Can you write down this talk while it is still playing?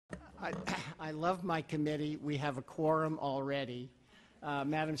I love my committee. We have a quorum already.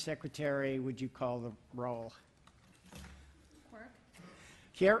 Madam Secretary, would you call the roll? Quirk?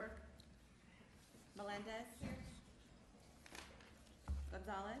 Here. Melendez? Here.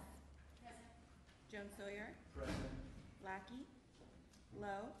 Gonzalez? Present. Jones Sawyer? Present. Lackey?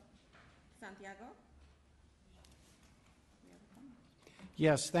 Lowe? Santiago?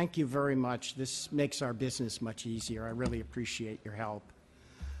 Yes, thank you very much. This makes our business much easier. I really appreciate your help.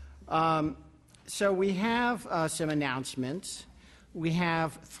 So we have some announcements. We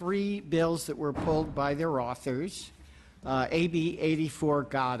have 3 bills that were pulled by their authors. AB 84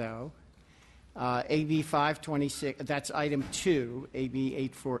 Gatto, AB 526, that's item 2,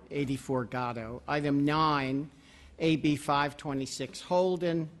 AB 84 Gatto, item 9, AB 526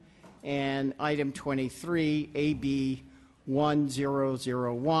 Holden, and item 23, AB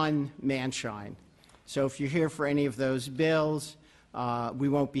 1001 Manshine. So if you're here for any of those bills, we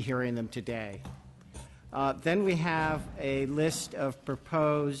won't be hearing them today. Then we have a list of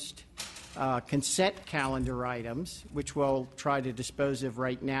proposed consent calendar items, which we'll try to dispose of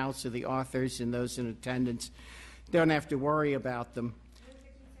right now so the authors and those in attendance don't have to worry about them.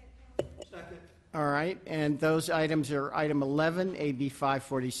 Second. All right, and those items are item 11, AB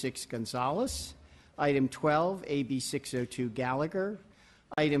 546 Gonzalez, item 12, AB 602 Gallagher,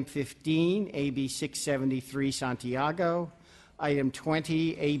 item 15, AB 673 Santiago, item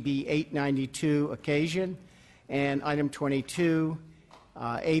 20, AB 892 Occasion, and item 22,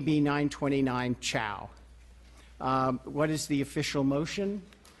 AB 929 Chow. What is the official motion?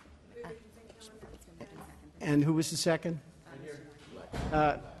 And who was the second?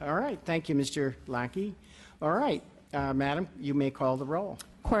 All right, thank you, Mr. Lackey. All right, Madam, you may call the roll.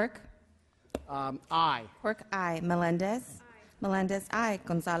 Quirk? Aye. Quirk, aye. Melendez? Aye. Melendez, aye.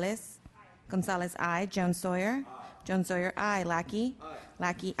 Gonzalez? Aye. Gonzalez, aye. Jones Sawyer? Aye. Jones Sawyer, aye. Lackey? Aye.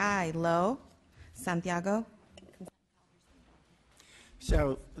 Lackey, aye. Lowe? Santiago?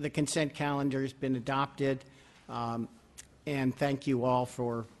 So the consent calendar has been adopted, and thank you all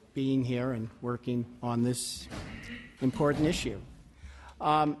for being here and working on this important issue.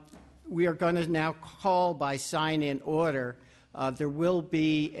 We are going to now call by sign-in order. There will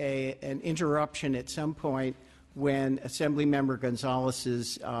be an interruption at some point when Assemblymember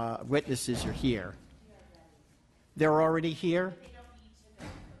Gonzalez's witnesses are here. They're already here? They don't need to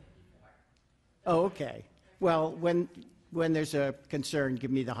vote before. Oh, okay. Well, when there's a concern,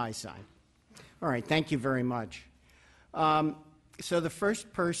 give me the high sign. All right, thank you very much. So the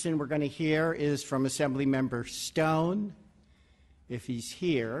first person we're going to hear is from Assemblymember Stone, if he's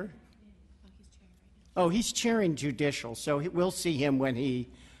here. Oh, he's chairing judicial, so we'll see him when he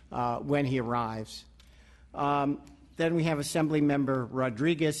arrives. Then we have Assemblymember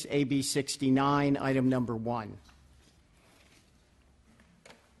Rodriguez, AB 69, item number 1.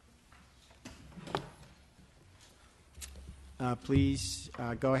 Please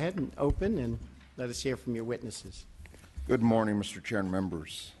go ahead and open and let us hear from your witnesses. Good morning, Mr. Chair and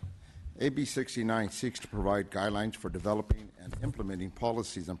members. AB 69 seeks to provide guidelines for developing and implementing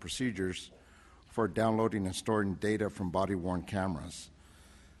policies and procedures for downloading and storing data from body-worn cameras.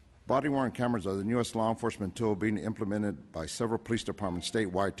 Body-worn cameras are the newest law enforcement tool being implemented by several police departments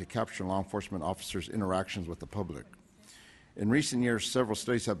statewide to capture law enforcement officers' interactions with the public. In recent years, several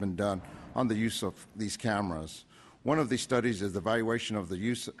studies have been done on the use of these cameras. One of these studies is the evaluation of the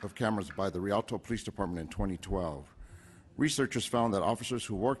use of cameras by the Rialto Police Department in 2012. Researchers found that officers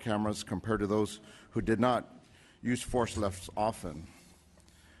who wore cameras compared to those who did not use force less often.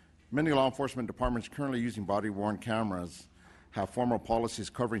 Many law enforcement departments currently using body-worn cameras have formal policies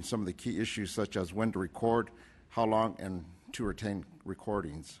covering some of the key issues such as when to record, how long, and to retain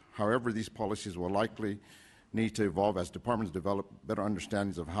recordings. However, these policies will likely need to evolve as departments develop better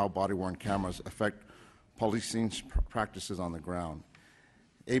understandings of how body-worn cameras affect policing practices on the ground.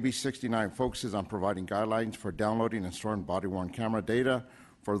 AB 69 focuses on providing guidelines for downloading and storing body-worn camera data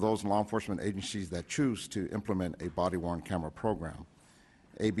for those law enforcement agencies that choose to implement a body-worn camera program.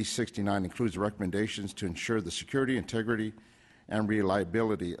 AB 69 includes recommendations to ensure the security, integrity, and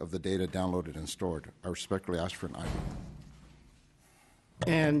reliability of the data downloaded and stored. I respectfully ask for an item.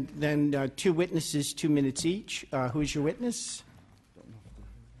 And then 2 witnesses, 2 minutes each. Who's your witness?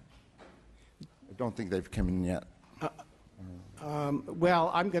 I don't think they've come in yet. Well,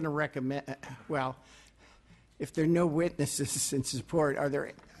 I'm going to recommend, if there are no witnesses in support,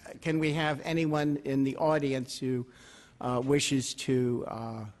 can we have anyone in the audience who wishes to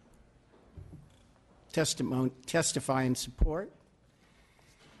testify in support?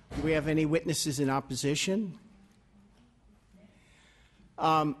 Do we have any witnesses in opposition?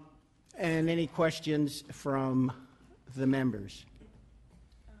 And any questions from the members?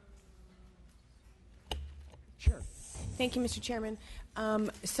 Thank you, Mr. Chairman.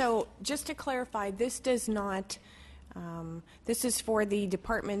 So just to clarify, this does not, this is for the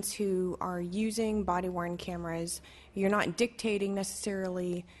departments who are using body-worn cameras. You're not dictating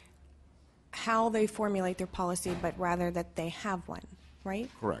necessarily how they formulate their policy, but rather that they have one, right?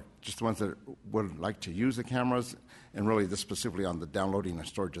 Correct. Just the ones that would like to use the cameras, and really this specifically on the downloading and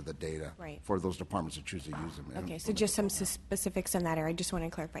storage of the data Right. for those departments that choose to use them. Okay, so just some specifics in that area. I just want to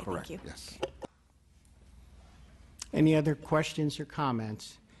clarify. Correct. Thank you. Yes. Any other questions or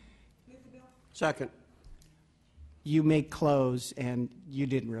comments? Second. You may close, and you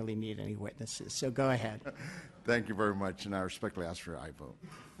didn't really need any witnesses, so go ahead. Thank you very much, and I respectfully ask for your aye vote.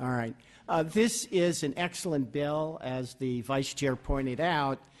 All right. This is an excellent bill, as the Vice Chair pointed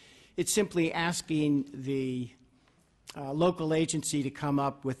out. It's simply asking the local agency to come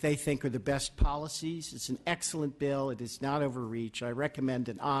up with they think are the best policies. It's an excellent bill. It is not overreach. I recommend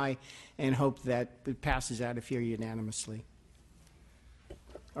an aye and hope that it passes out of here unanimously.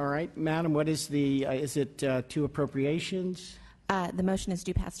 All right, Madam, what is the, is it to appropriations? The motion is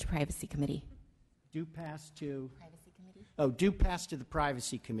due pass to Privacy Committee. Due pass to? Privacy Committee? Oh, due pass to the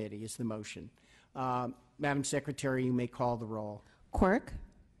Privacy Committee is the motion. Madam Secretary, you may call the roll. Quirk?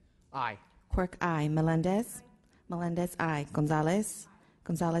 Aye. Quirk, aye. Melendez? Melendez, aye. Gonzalez?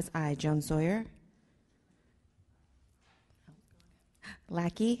 Gonzalez, aye. Jones Sawyer?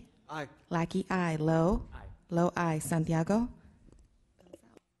 Lackey? Aye. Lackey, aye. Lowe? Aye. Lowe, aye. Santiago?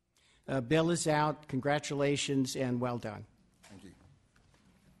 Bill is out. Congratulations and well done. Thank you.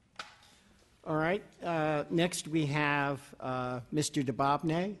 All right. Next we have Mr.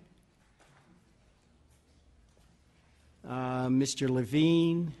 DeBobne, Mr.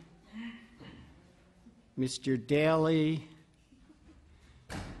 Levine, Mr. Daly,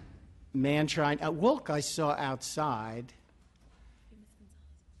 Manshine. Wilk I saw outside.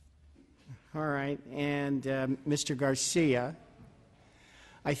 All right. And Mr. Garcia.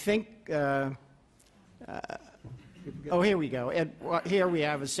 I think, oh, here we go. Here we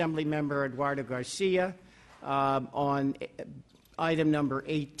have Assembly Member Eduardo Garcia on item number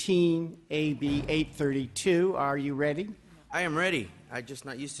 18, AB 832. Are you ready? I am ready. I'm just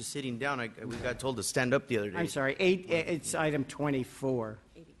not used to sitting down. We got told to stand up the other day. I'm sorry, it's item 24.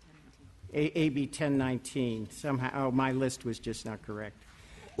 AB 1019. Somehow, oh, my list was just not correct.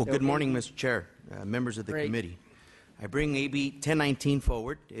 Well, good morning, Mr. Chair, members of the Great. committee. I bring AB 1019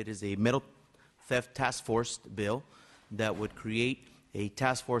 forward. It is a metal theft task force bill that would create a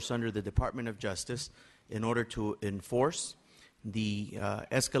task force under the Department of Justice in order to enforce the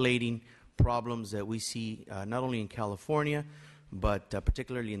escalating problems that we see not only in California, but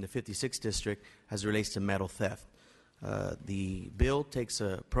particularly in the 56th District as it relates to metal theft. The bill takes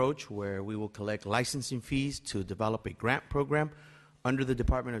an approach where we will collect licensing fees to develop a grant program under the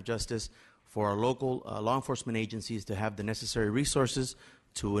Department of Justice for our local law enforcement agencies to have the necessary resources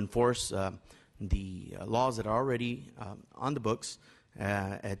to enforce the laws that are already on the books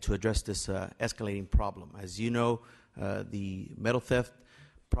to address this escalating problem. As you know, the metal theft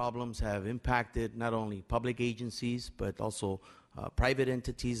problems have impacted not only public agencies, but also private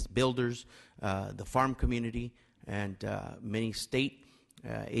entities, builders, the farm community, and many state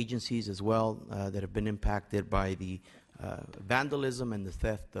agencies as well that have been impacted by the vandalism and the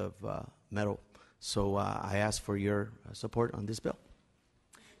theft of metal. So I ask for your support on this bill.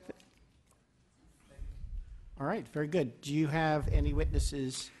 All right, very good. Do you have any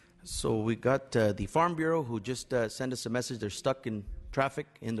witnesses? So we got the Farm Bureau who just sent us a message. They're stuck in traffic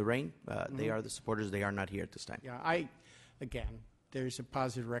in the rain. They are the supporters. They are not here at this time. Yeah, again, there's a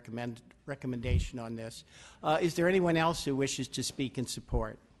positive recommendation on this. Is there anyone else who wishes to speak in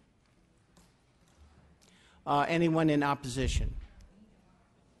support? Anyone in opposition?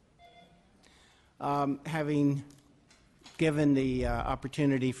 Having given the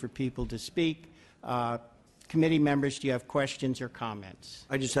opportunity for people to speak, committee members, do you have questions or comments?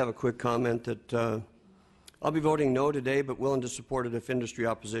 I just have a quick comment that I'll be voting no today, but willing to support it if industry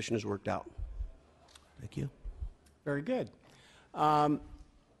opposition is worked out. Thank you. Very good.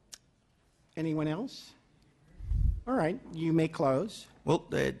 Anyone else? All right, you may close. Well,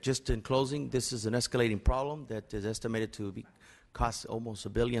 just in closing, this is an escalating problem that is estimated to cost almost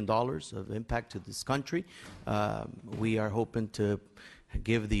 $1 billion of impact to this country. We are hoping to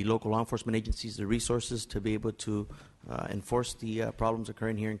give the local law enforcement agencies the resources to be able to enforce the problems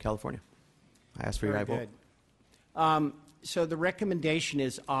occurring here in California. I ask for your aye vote. Good. So the recommendation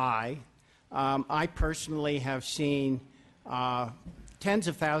is aye. I personally have seen tens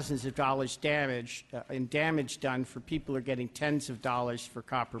of thousands of dollars damage done for people who are getting tens of dollars for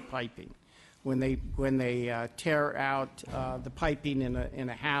copper piping. When they tear out the piping in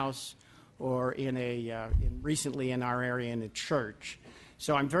a house or recently in our area in a church.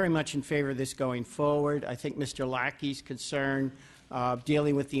 So I'm very much in favor of this going forward. I think Mr. Lackey's concern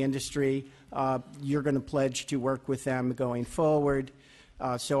dealing with the industry, you're going to pledge to work with them going forward.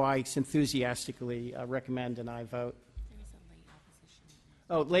 So I enthusiastically recommend and I vote.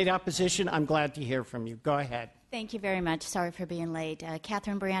 Oh, late opposition? I'm glad to hear from you. Go ahead. Thank you very much. Sorry for being late.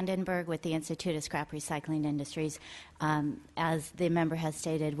 Catherine Brandenburg with the Institute of Scrap Recycling Industries. As the member has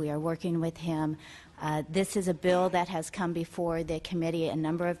stated, we are working with him. This is a bill that has come before the committee a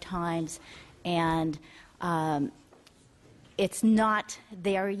number of times, and it's not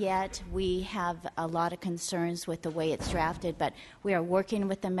there yet. We have a lot of concerns with the way it's drafted, but we are working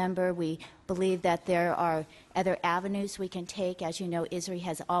with the member. We believe that there are other avenues we can take. As you know, ISRI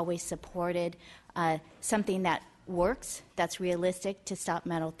has always supported something that works, that's realistic to stop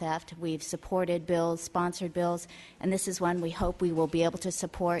metal theft. We've supported bills, sponsored bills, and this is one we hope we will be able to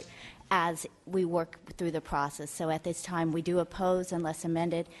support as we work through the process. So at this time, we do oppose unless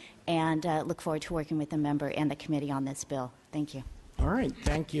amended, and look forward to working with the member and the committee on this bill. Thank you. All right.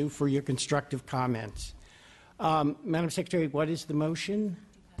 Thank you for your constructive comments. Madam Secretary, what is the motion?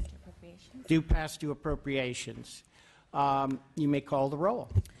 Do pass to appropriations. You may call the roll.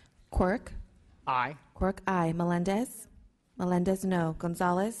 Quirk. Aye. Quirk, aye. Melendez. Melendez, no.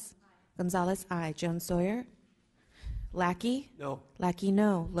 Gonzalez. Gonzalez, aye. Jones Sawyer. Lackey. No. Lackey,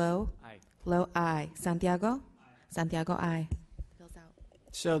 no. Lowe. Aye. Lowe, aye. Santiago. Santiago, aye. Bill's out.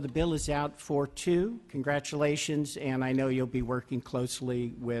 So the bill is out 4-2. Congratulations, and I know you'll be working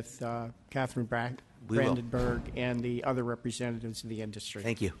closely with Catherine We will. Brandenburg and the other representatives of the industry.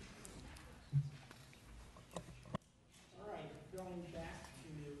 Thank you. All right, going back to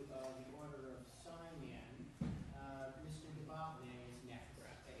the order of sign-in, Mr. Dubovne is next.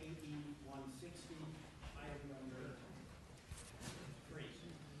 AB 160, item number 3.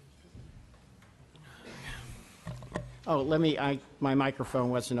 Oh, my microphone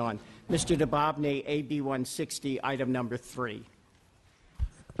wasn't on. Mr. Dubovne, AB 160, item number 3.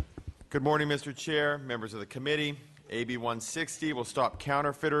 Good morning, Mr. Chair, members of the committee. AB 160 will stop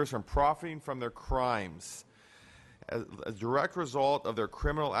counterfeiters from profiting from their crimes. As a direct result of their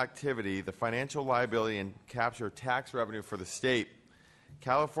criminal activity, the financial liability and capture tax revenue for the state.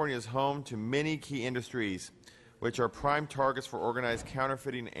 California is home to many key industries, which are prime targets for organized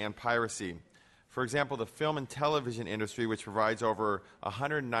counterfeiting and piracy. For example, the film and television industry, which provides over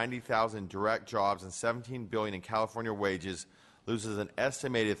 190,000 direct jobs and $17 billion in California wages, loses an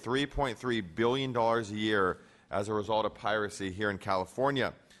estimated $3.3 billion a year as a result of piracy here in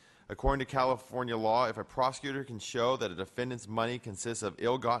California. According to California law, if a prosecutor can show that a defendant's money consists of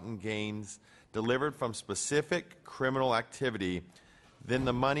ill-gotten gains delivered from specific criminal activity, then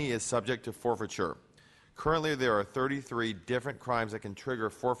the money is subject to forfeiture. Currently, there are 33 different crimes that can trigger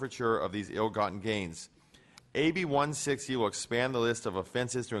forfeiture of these ill-gotten gains. AB 160 will expand the list of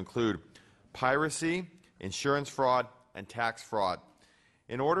offenses to include piracy, insurance fraud, and tax fraud.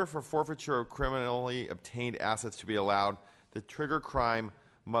 In order for forfeiture of criminally obtained assets to be allowed, the trigger crime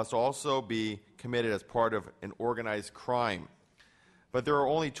must also be committed as part of an organized crime. But there are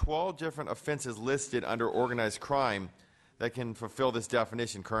only 12 different offenses listed under organized crime that can fulfill this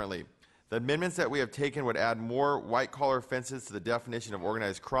definition currently. The amendments that we have taken would add more white-collar offenses to the definition of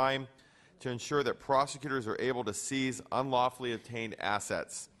organized crime to ensure that prosecutors are able to seize unlawfully obtained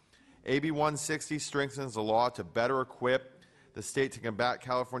assets. AB 160 strengthens the law to better equip the state to combat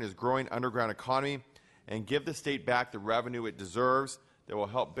California's growing underground economy and give the state back the revenue it deserves that will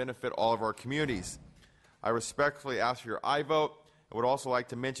help benefit all of our communities. I respectfully ask for your aye vote. I would also like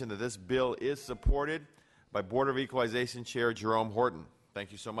to mention that this bill is supported by Board of Equalization Chair Jerome Horton.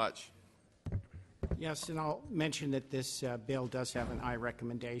 Thank you so much. Yes, and I'll mention that this bill does have an aye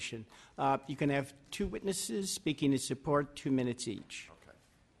recommendation. You can have 2 witnesses speaking in support, 2 minutes each.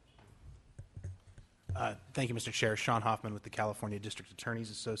 Thank you, Mr. Chair. Sean Hoffman with the California District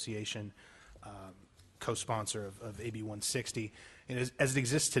Attorneys Association, co-sponsor of AB 160. And as it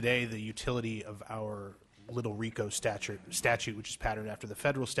exists today, the utility of our Little RICO statute, which is patterned after the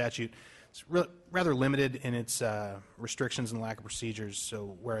federal statute, is rather limited in its restrictions and lack of procedures.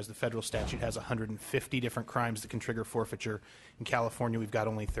 So whereas the federal statute has 150 different crimes that can trigger forfeiture, in California we've got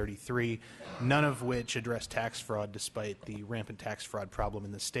only 33, none of which address tax fraud despite the rampant tax fraud problem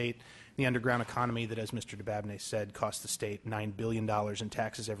in the state. The underground economy that, as Mr. Dubovne said, costs the state $9 billion in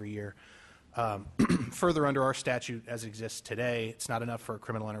taxes every year. Further, under our statute as it exists today, it's not enough for a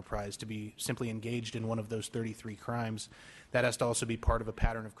criminal enterprise to be simply engaged in one of those 33 crimes. That has to also be part of a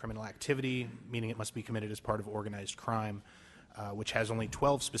pattern of criminal activity, meaning it must be committed as part of organized crime, which has only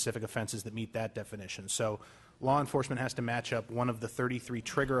 12 specific offenses that meet that definition. So law enforcement has to match up one of the 33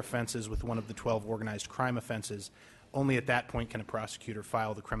 trigger offenses with one of the 12 organized crime offenses. Only at that point can a prosecutor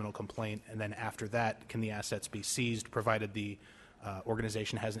file the criminal complaint, and then after that can the assets be seized, provided the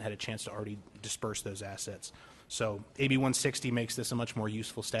organization hasn't had a chance to already disperse those assets. So AB 160 makes this a much more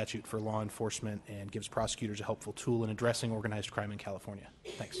useful statute for law enforcement and gives prosecutors a helpful tool in addressing organized crime in California.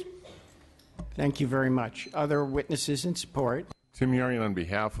 Thanks. Thank you very much. Other witnesses in support? Tim Yarian on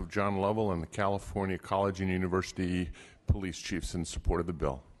behalf of John Lovell and the California College and University Police Chiefs in support of the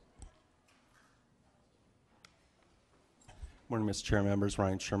bill. Morning, Mr. Chair, members.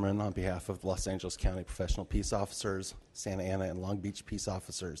 Ryan Sherman on behalf of Los Angeles County Professional Peace Officers, Santa Ana and Long Beach Peace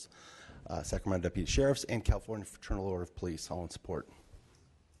Officers, Sacramento Deputy Sheriffs, and California Fraternal Order of Police, all in support.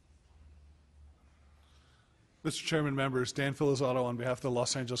 Mr. Chairman, members, Dan Filizzato on behalf of the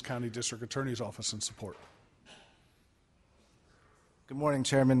Los Angeles County District Attorney's Office in support. Good morning,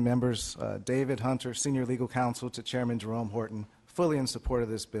 Chairman, members. David Hunter, Senior Legal Counsel to Chairman Jerome Horton, fully in support of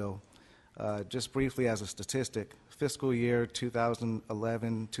this bill. Just briefly as a statistic, fiscal year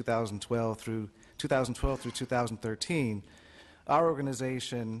 2012 through 2013, our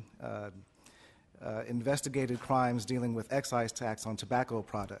organization investigated crimes dealing with excise tax on tobacco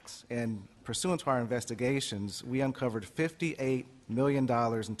products. And pursuant to our investigations, we uncovered $58 million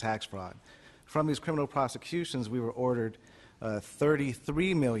in tax fraud. From these criminal prosecutions, we were ordered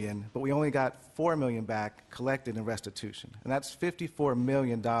 $33 million, but we only got $4 million back collected in restitution. And that's $54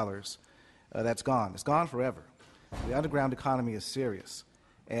 million that's gone. It's gone forever. The underground economy is serious,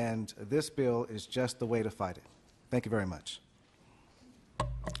 and this bill is just the way to fight it. Thank you very much.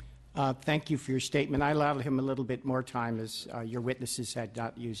 Thank you for your statement. I allowed him a little bit more time as your witnesses had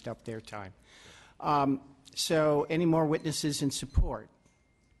not used up their time. So any more witnesses in support?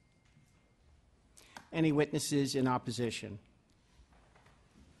 Any witnesses in opposition?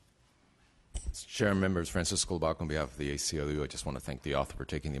 Mr. Chair, members, Francisco Labac on behalf of the ACLU. I just want to thank the author for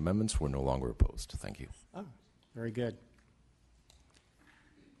taking the amendments. We're no longer opposed. Thank you. Oh, very good.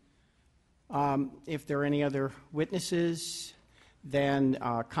 If there are any other witnesses, then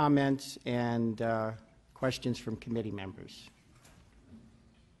comments and questions from committee members.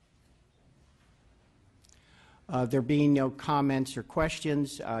 There being no comments or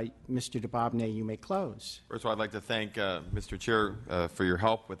questions, Mr. Dababneh, you may close. First of all, I'd like to thank Mr. Chair for your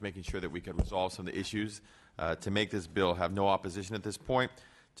help with making sure that we could resolve some of the issues to make this bill have no opposition at this point.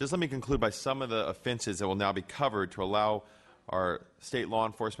 Just let me conclude by some of the offenses that will now be covered to allow our state law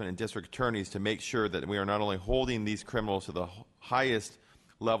enforcement and district attorneys to make sure that we are not only holding these criminals to the highest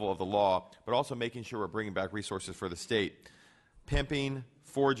level of the law, but also making sure we're bringing back resources for the state. Pimping,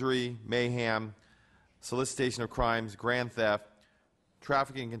 forgery, mayhem, solicitation of crimes, grand theft,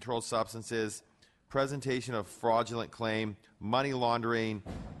 trafficking in controlled substances, presentation of fraudulent claim, money laundering,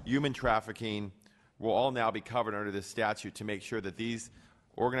 human trafficking will all now be covered under this statute to make sure that these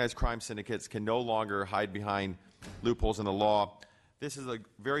organized crime syndicates can no longer hide behind loopholes in the law. This is a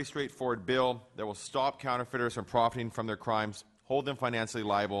very straightforward bill that will stop counterfeiters from profiting from their crimes, hold them financially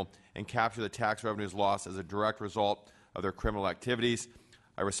liable, and capture the tax revenues lost as a direct result of their criminal activities.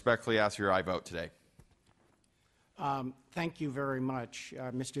 I respectfully ask for your aye vote today. Thank you very much,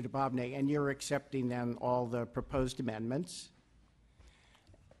 Mr. Dababneh. And you're accepting then all the proposed amendments.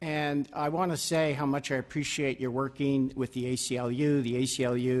 And I want to say how much I appreciate your working with the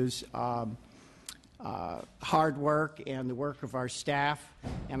ACLU's hard work and the work of our staff.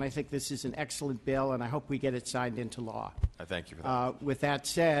 And I think this is an excellent bill, and I hope we get it signed into law. I thank you for that. With that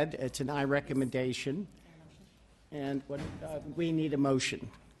said, it's an aye recommendation. And we need a motion.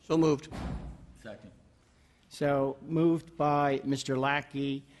 So moved. Second. So moved by Mr.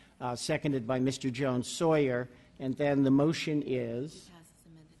 Lackey, seconded by Mr. Jones-Sawyer, and then the motion is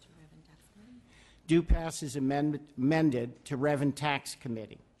do pass as amended to Rev and Tax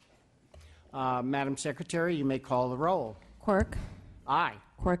Committee. Madam Secretary, you may call the roll. Quirk. Aye.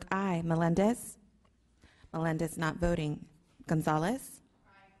 Quirk, aye. Melendez. Melendez not voting. Gonzalez.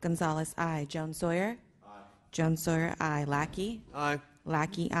 Gonzalez, aye. Jones-Sawyer. Jones-Sawyer, aye. Lackey. Aye.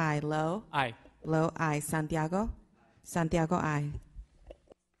 Lackey, aye. Lowe. Aye. Lowe, aye. Santiago. Santiago, aye.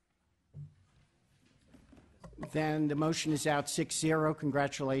 Then the motion is out 6-0.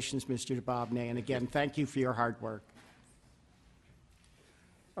 Congratulations, Mr. Dababneh, and again, thank you for your hard work.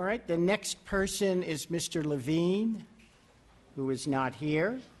 All right, the next person is Mr. Levine, who is not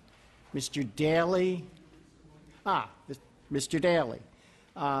here. Mr. Daly. Mr. Daly.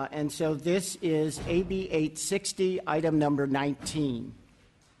 And so this is AB 860, item number 19.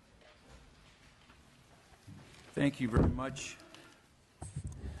 Thank you very much.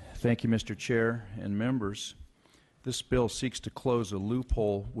 Thank you, Mr. Chair and members. This bill seeks to close a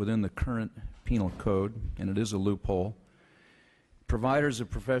loophole within the current Penal Code, and it is a loophole. Providers of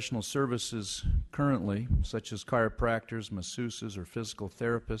professional services currently, such as chiropractors, masseuses, or physical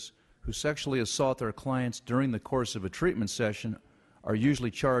therapists, who sexually assault their clients during the course of a treatment session are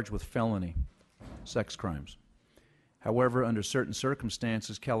usually charged with felony sex crimes. However, under certain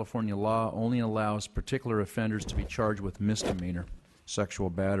circumstances, California law only allows particular offenders to be charged with misdemeanor sexual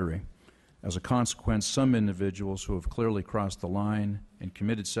battery. As a consequence, some individuals who have clearly crossed the line and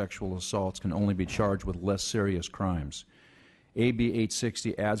committed sexual assaults can only be charged with less serious crimes. AB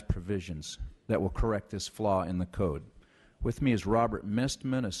 860 adds provisions that will correct this flaw in the code. With me is Robert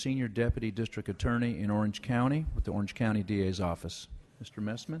Mestman, a senior deputy district attorney in Orange County with the Orange County DA's office. Mr.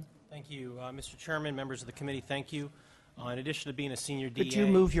 Mestman? Thank you, Mr. Chairman, members of the committee, thank you. In addition to being a senior DA... Could you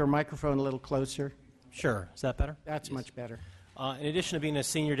move your microphone a little closer? Sure. Is that better? That's much better. In addition to being a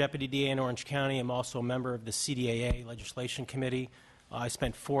senior deputy DA in Orange County, I'm also a member of the CDAA Legislation Committee. I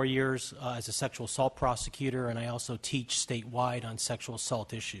spent 4 years as a sexual assault prosecutor, and I also teach statewide on sexual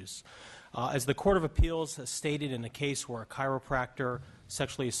assault issues. As the Court of Appeals has stated in a case where a chiropractor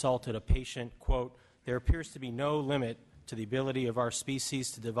sexually assaulted a patient, quote, there appears to be no limit to the ability of our species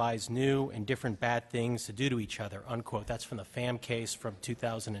to devise new and different bad things to do to each other, unquote. That's from the FAM case from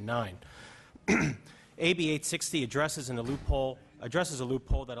 2009. AB 860 addresses a loophole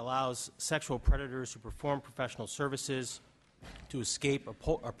that allows sexual predators who perform professional services to escape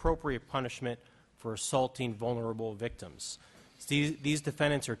appropriate punishment for assaulting vulnerable victims. These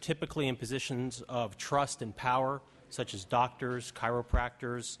defendants are typically in positions of trust and power, such as doctors,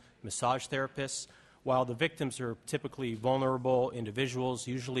 chiropractors, massage therapists, while the victims are typically vulnerable individuals,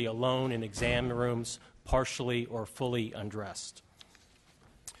 usually alone in exam rooms, partially or fully undressed.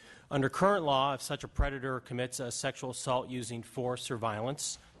 Under current law, if such a predator commits a sexual assault using force or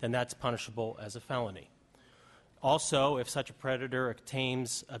violence, then that's punishable as a felony. Also, if such a predator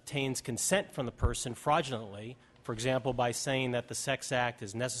obtains consent from the person fraudulently, for example, by saying that the sex act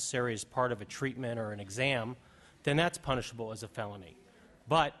is necessary as part of a treatment or an exam, then that's punishable as a felony.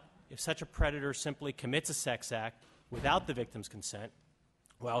 But if such a predator simply commits a sex act without the victim's consent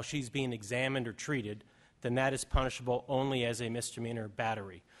while she's being examined or treated, then that is punishable only as a misdemeanor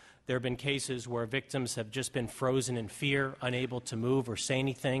battery. There have been cases where victims have just been frozen in fear, unable to move or say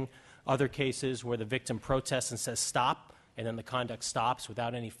anything. Other cases where the victim protests and says stop, and then the conduct stops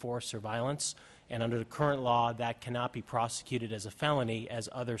without any force or violence. And under the current law, that cannot be prosecuted as a felony, as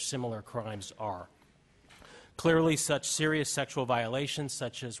other similar crimes are. Clearly, such serious sexual violations,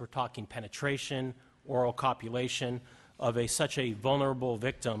 such as we're talking penetration, oral copulation, of such a vulnerable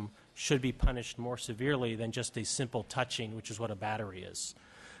victim should be punished more severely than just a simple touching, which is what a battery is.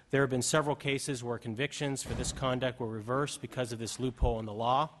 There have been several cases where convictions for this conduct were reversed because of this loophole in the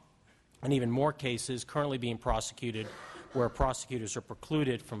law, and even more cases currently being prosecuted where prosecutors are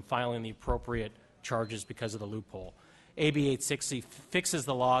precluded from filing the appropriate charges because of the loophole. AB 860 fixes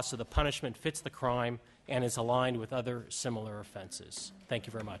the law so the punishment fits the crime and is aligned with other similar offenses. Thank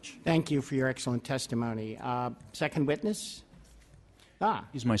you very much. Thank you for your excellent testimony. Second witness?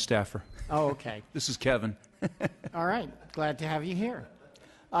 He's my staffer. Oh, okay. This is Kevin. All right. Glad to have you here.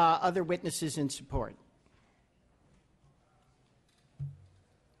 Other witnesses in support?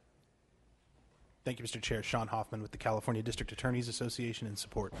 Thank you, Mr. Chair. Sean Hoffman with the California District Attorneys Association in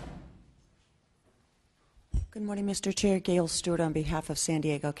support. Good morning, Mr. Chair. Gail Stewart on behalf of San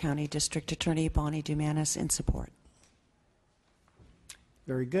Diego County District Attorney Bonnie Dumanis in support.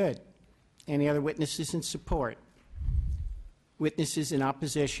 Very good. Any other witnesses in support? Witnesses in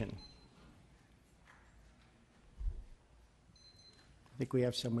opposition? I think we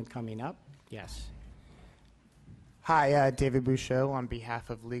have someone coming up. Yes. Hi, David Bouchot on behalf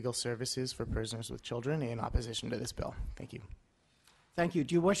of Legal Services for Prisoners with Children in opposition to this bill. Thank you. Thank you.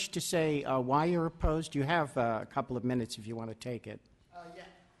 Do you wish to say why you're opposed? You have a couple of minutes if you want to take it.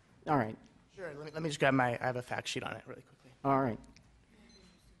 Yeah. All right. Sure. Let me just grab I have a fact sheet on it really quickly. All right.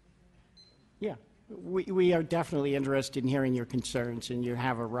 Yeah. We are definitely interested in hearing your concerns, and you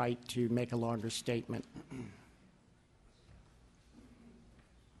have a right to make a longer statement.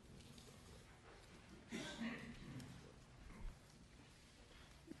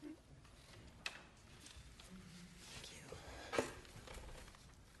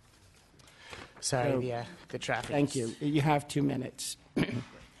 Sorry, the traffic. Thank you. You have 2 minutes.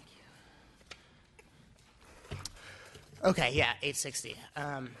 Okay, yeah, 860.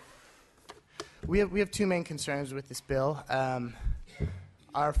 We have two main concerns with this bill.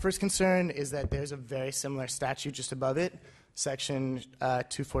 Our first concern is that there's a very similar statute just above it. Section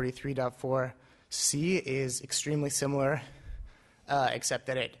 243.4C is extremely similar, except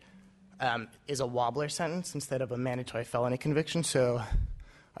that it is a wobbler sentence instead of a mandatory felony conviction. So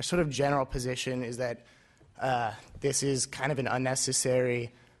our sort of general position is that this is kind of an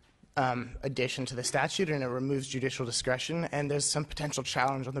unnecessary addition to the statute, and it removes judicial discretion, and there's some potential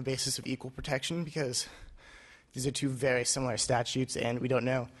challenge on the basis of equal protection because these are two very similar statutes, and we don't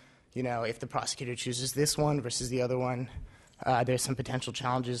know, if the prosecutor chooses this one versus the other one. There's some potential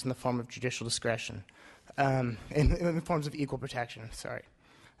challenges in the form of judicial discretion, in the forms of equal protection. Sorry.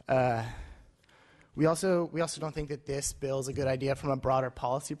 We also don't think that this bill is a good idea from a broader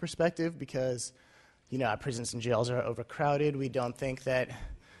policy perspective because, our prisons and jails are overcrowded. We don't think that,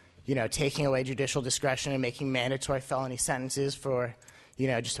 taking away judicial discretion and making mandatory felony sentences for,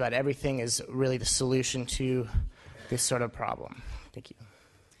 just about everything is really the solution to this sort of problem. Thank you.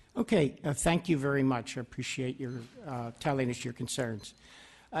 Okay, thank you very much. I appreciate your telling us your concerns.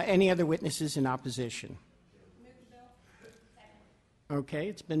 Any other witnesses in opposition? Okay,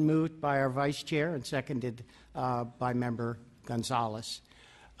 it's been moved by our vice chair and seconded by Member Gonzalez.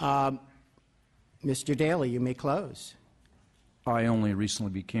 Mr. Daly, you may close. I only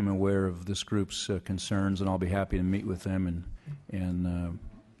recently became aware of this group's concerns, and I'll be happy to meet with them and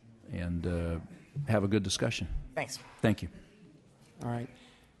have a good discussion. Thanks. Thank you. All right.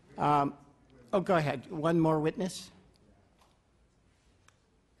 Go ahead. One more witness.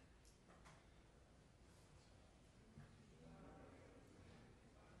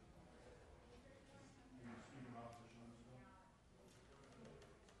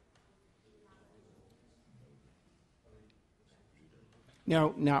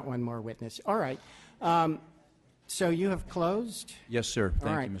 No, not one more witness. All right. So you have closed? Yes, sir. All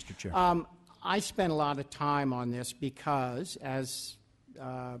right. Thank you, Mr. Chair. I spent a lot of time on this because, as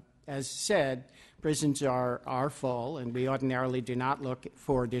said, prisons are full, and we ordinarily do not look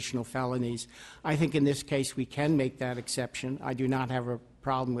for additional felonies. I think in this case we can make that exception. I do not have a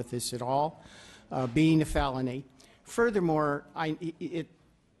problem with this at all, being a felony. Furthermore,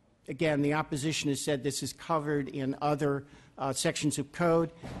 again, the opposition has said this is covered in other sections of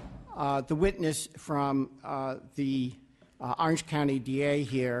code. The witness from the Orange County DA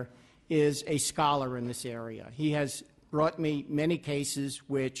here is a scholar in this area. He has brought me many cases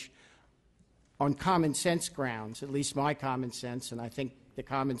which, on common sense grounds, at least my common sense, and I think the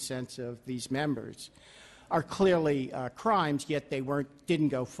common sense of these members, are clearly crimes, yet they didn't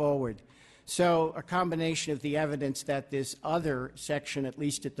go forward. So a combination of the evidence that this other section, at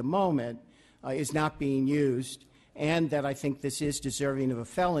least at the moment, is not being used, and that I think this is deserving of a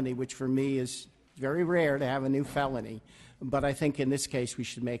felony, which for me is very rare to have a new felony. But I think in this case we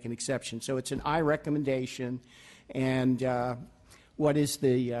should make an exception. So it's an I recommendation. And what is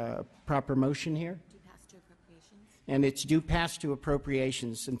the proper motion here? Due pass to appropriations. And it's due pass to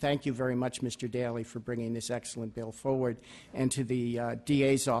appropriations. And thank you very much, Mr. Daly, for bringing this excellent bill forward, and to the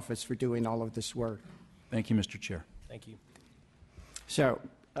DA's office for doing all of this work. Thank you, Mr. Chair. Thank you. So,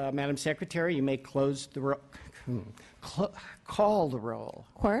 Madam Secretary, you may close the call the roll.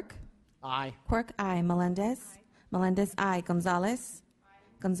 Quirk? Aye. Quirk, aye. Melendez? Aye. Melendez, aye. Gonzalez? Aye.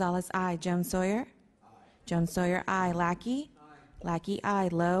 Gonzalez, aye. Jones Sawyer? Jones Sawyer, aye. Lackey? Aye. Lackey, aye.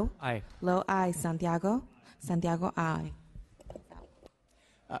 Lowe? Aye. Lowe, aye. Santiago? Santiago, aye.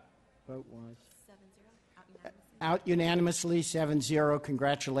 Vote was 7-0. Out unanimously, 7-0.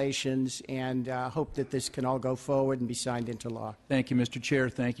 Congratulations, and hope that this can all go forward and be signed into law. Thank you, Mr. Chair.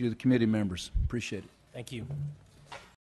 Thank you to the committee members. Appreciate it. Thank you.